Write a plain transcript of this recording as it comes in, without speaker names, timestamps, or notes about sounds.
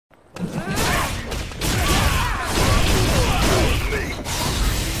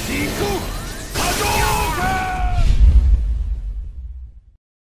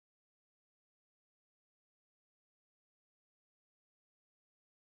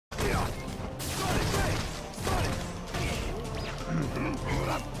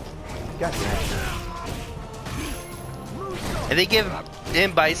God damn it. And they give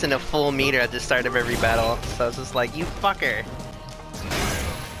Bison a full meter at the start of every battle, so it's just like, you fucker.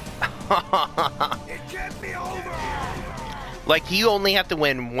 It can't be over. Like, you only have to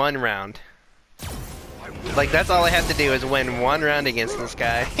win one round. Like, that's all I have to do is win one round against this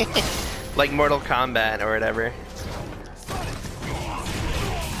guy. Like Mortal Kombat or whatever.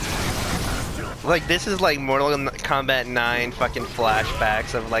 Like, this is like Mortal Kombat 9 fucking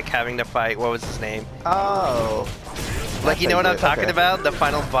flashbacks of like having to fight, what was his name? Oh. Like, you know what I'm talking okay. about? The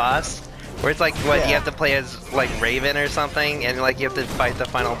final boss? Where it's like, what, Yeah. you have to play as like Raven or something, and like you have to fight the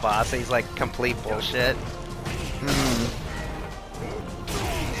final boss, and he's like complete bullshit.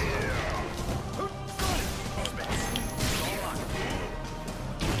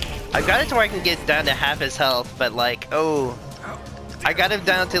 I got it to where I can get down to half his health, but like, oh, I got him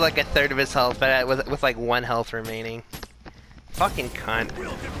down to like a third of his health, but with like 1 health remaining. Fucking cunt.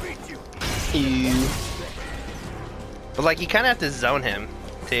 Ew. But like, you kind of have to zone him,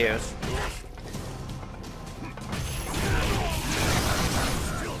 too.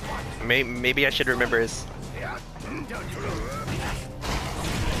 Maybe I should remember his...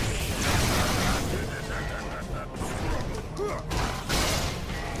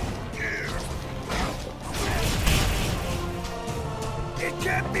 It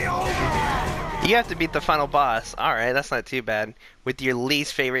can't be over. You have to beat the final boss. Alright, that's not too bad. With your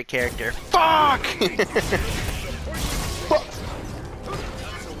least favorite character. Fuck!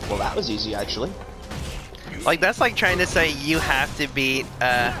 Well, that was easy, actually. Like, that's like trying to say you have to beat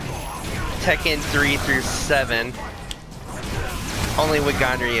Tekken 3 through 7 only with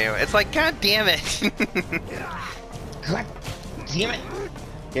Ganryu. It's like, god damn it! God damn it!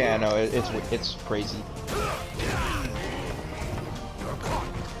 Yeah, no, it's crazy.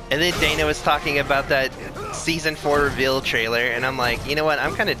 And then Dana was talking about that Season 4 reveal trailer, and I'm like, you know what,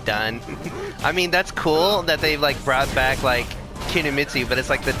 I'm kind of done. I mean, that's cool that they like brought back like Kunimitsu, but it's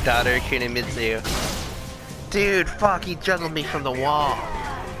like the daughter of Kunimitsu. Dude, fuck, he juggled me from the wall.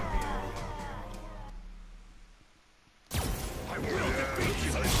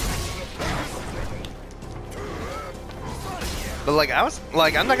 But like,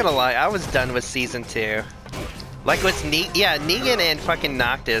 I'm not gonna lie, I was done with Season 2. Like with Negan and fucking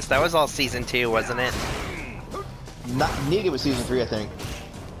Noctis, that was all Season 2, wasn't it? Negan was Season 3, I think.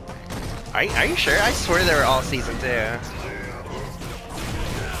 Are you sure? I swear they were all Season 2.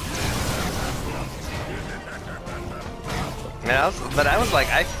 But I was like,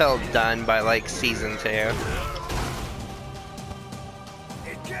 I felt done by like Season 2. It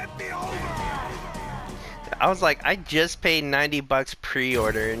can't be over. I was like, I just paid $90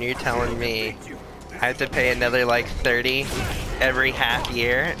 pre-order, and you're telling me I have to pay another like 30 every half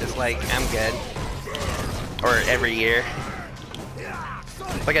year? It's like, I'm good. Or every year.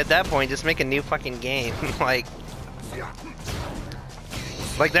 Like at that point, just make a new fucking game. like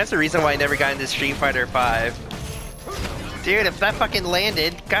that's the reason why I never got into Street Fighter 5. Dude, if that fucking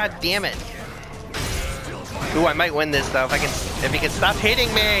landed, god damn it. Ooh, I might win this though if he can stop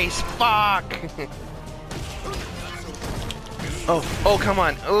hitting me. Fuck. oh, come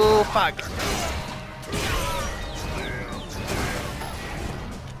on. Oh, fuck.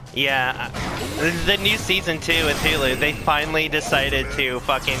 Yeah, the new Season 2 with Hulu, they finally decided to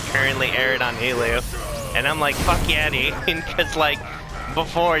fucking currently air it on Hulu. And I'm like, fuck yeah, dude. Because, like,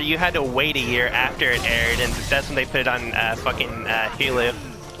 before, you had to wait a year after it aired, and that's when they put it on fucking Hulu.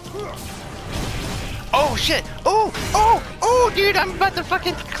 Oh, shit! Oh, dude, I'm about to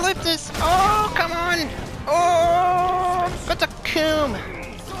fucking clip this! Oh, come on! Oh, but the coom!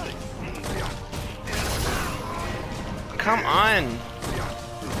 Come on!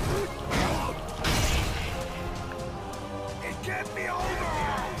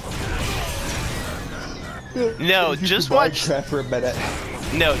 No, just watch. For a minute.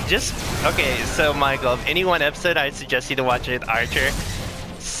 No, just okay. So, Michael, if any one episode, I'd suggest you to watch it. Archer,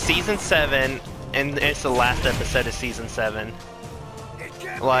 Season 7, and it's the last episode of Season 7.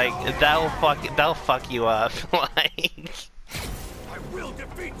 Like that'll fuck you up. Like, I will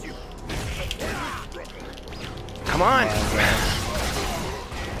defeat you. come on.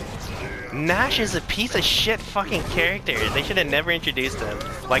 Nash is a piece of shit fucking character. They should have never introduced him.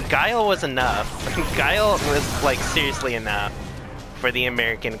 Like, Guile was enough. Guile was, like, seriously enough for the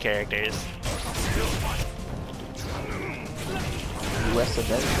American characters. US of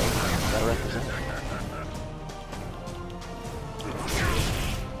Dead, gotta represent.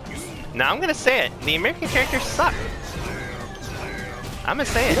 Now, I'm gonna say it. The American characters suck. I'm gonna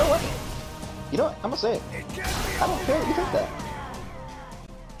say it. You know what? I'm gonna say it. I don't care what you think that.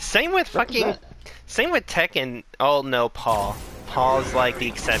 Same with fucking... Same with Tekken. Oh no, Paul. Paul's like the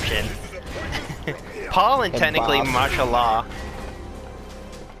exception. Paul and technically Bob. martial law.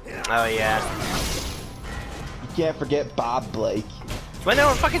 Oh yeah. You can't forget Bob Blake. But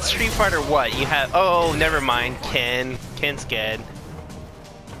no, in fucking Street Fighter what? You have... Oh, never mind. Ken. Ken's good.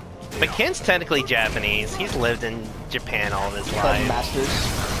 But Ken's technically Japanese. He's lived in Japan all of his Ken life. Masters.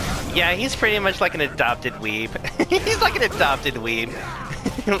 Yeah, he's pretty much like an adopted weeb. He's like an adopted weeb.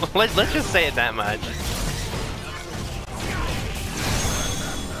 Let's just say it that much.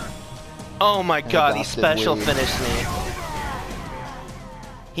 Oh my god, he special weeb. finished me.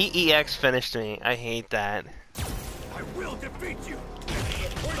 He EX finished me. I hate that. I will defeat you.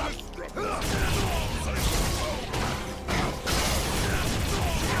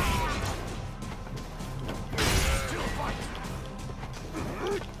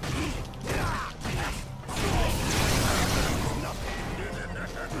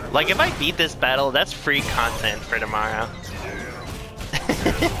 Like, if I beat this battle, that's free content for tomorrow.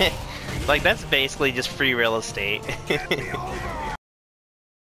 Like, that's basically just free real estate. I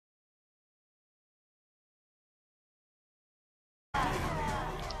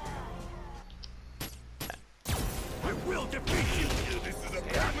will defeat you. This is a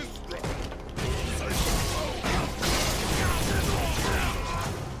promise.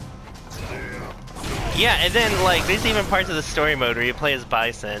 Yeah, and then, like, there's even parts of the story mode where you play as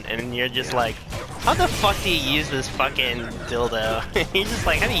Bison, and you're just like, how the fuck do you use this fucking dildo? You're just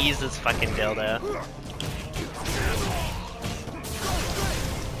like, how do you use this fucking dildo?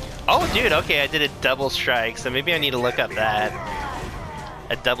 Oh, dude, okay, I did a double strike, so maybe I need to look up that.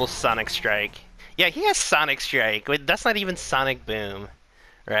 A double Sonic Strike. Yeah, he has Sonic Strike. Wait, that's not even Sonic Boom,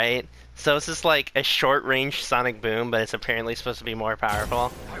 right? So it's just like a short-range Sonic Boom, but it's apparently supposed to be more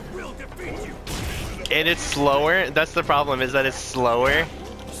powerful. I will defeat you. And it's slower. That's the problem, is that it's slower.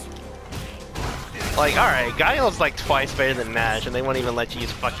 Like, alright, Guile's like twice better than Nash, and they won't even let you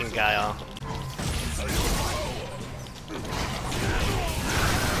use fucking Guile.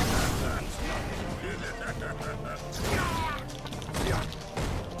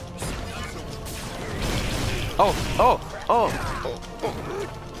 Oh!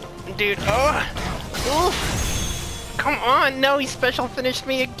 Dude, oh! Oof! Come on, no, he special finished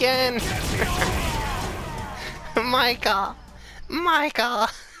me again! Michael! Michael!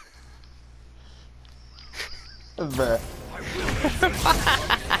 Bruh.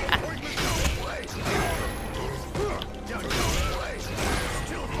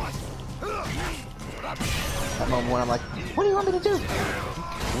 That moment when I'm like, what do you want me to do?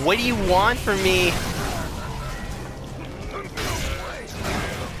 What do you want from me?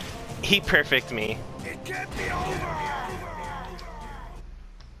 He perfect me. It can't be over.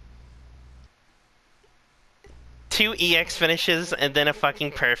 2 EX finishes and then a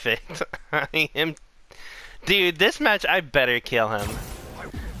fucking perfect. I am... Dude, this match, I better kill him.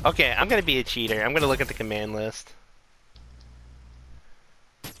 Okay, I'm gonna be a cheater. I'm gonna look at the command list.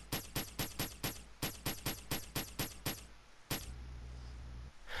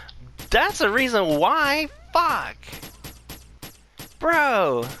 That's the reason why? Fuck!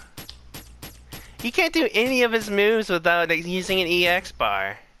 Bro! You can't do any of his moves without like, using an EX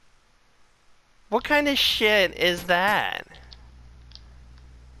bar. What kind of shit is that?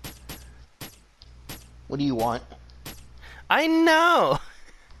 What do you want? I know!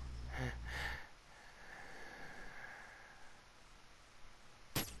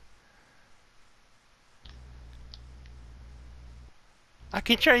 I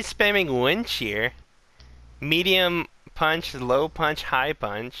could try spamming wind shear. Medium punch, low punch, high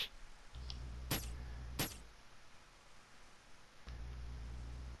punch.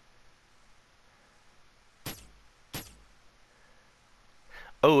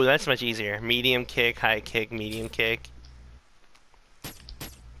 Oh, that's much easier. Medium kick, high kick, medium kick.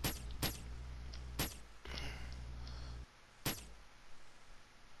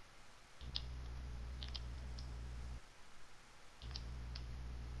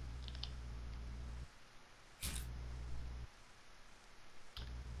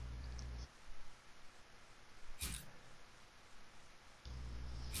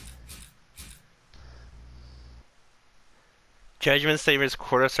 Judgment Saber's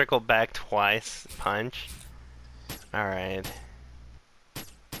quarter circle back twice. Punch. Alright.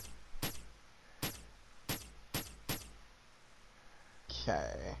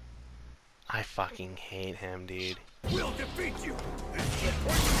 Okay. I fucking hate him, dude. We'll defeat you.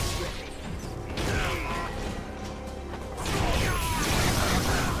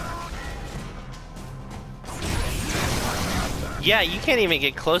 Yeah, you can't even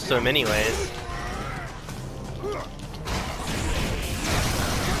get close to him anyways.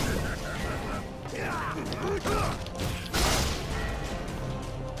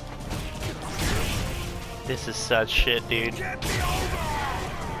 This is such shit, dude. Get me over!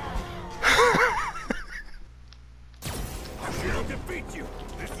 I will defeat you.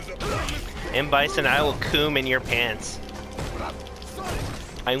 This is a promise. And Bison, I will coom in your pants.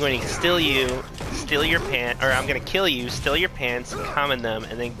 I'm going to steal you, steal your pants, or I'm going to kill you, steal your pants, cum in them,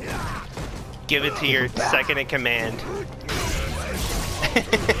 and then give it to your second in command.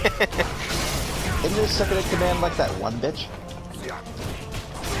 Isn't your second in command like that one bitch?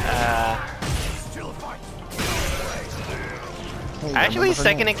 Hey, Actually,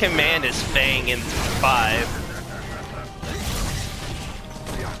 second in command is Fang in 5.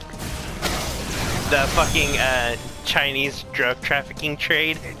 The fucking Chinese drug trafficking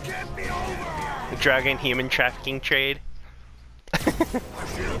trade. Drug and human trafficking trade.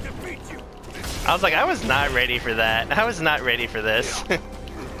 I was like, I was not ready for that. I was not ready for this.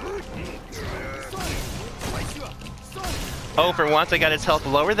 Oh, for once I got his health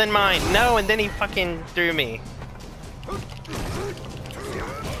lower than mine. No, and then he fucking threw me.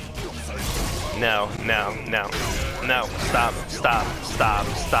 No, no, no. No, stop, stop, stop,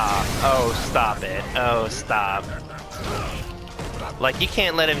 stop. Oh, stop it. Oh, stop. Like, you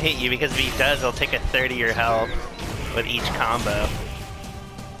can't let him hit you because if he does, he'll take a third of your health with each combo.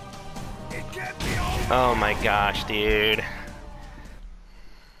 Oh my gosh, dude.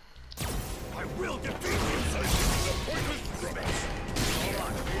 I will defeat you.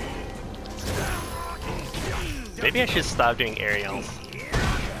 Maybe I should stop doing aerials.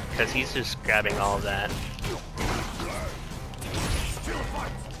 Because he's just grabbing all of that.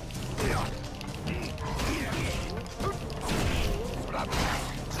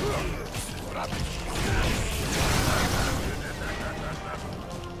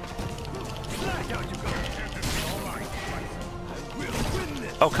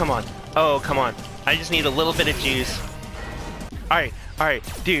 Oh, come on. Oh, come on. I just need a little bit of juice. Alright, alright,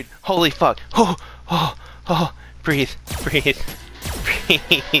 dude. Holy fuck. Oh, oh, oh. Breathe, breathe,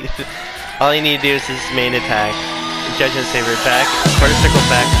 breathe. All you need to do is this main attack. Judgment Saber back, quarter circle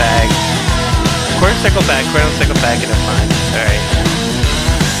back, bag. Quarter circle back, and I'm fine. Alright.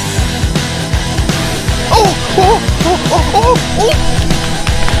 Oh! Oh! Oh! Oh! Oh! Oh!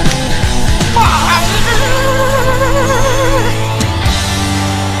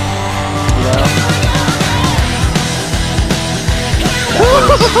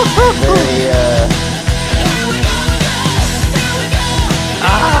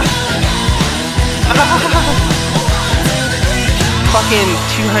 Fucking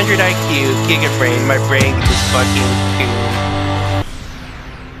 200 IQ, Giga Brain, my brain just fucking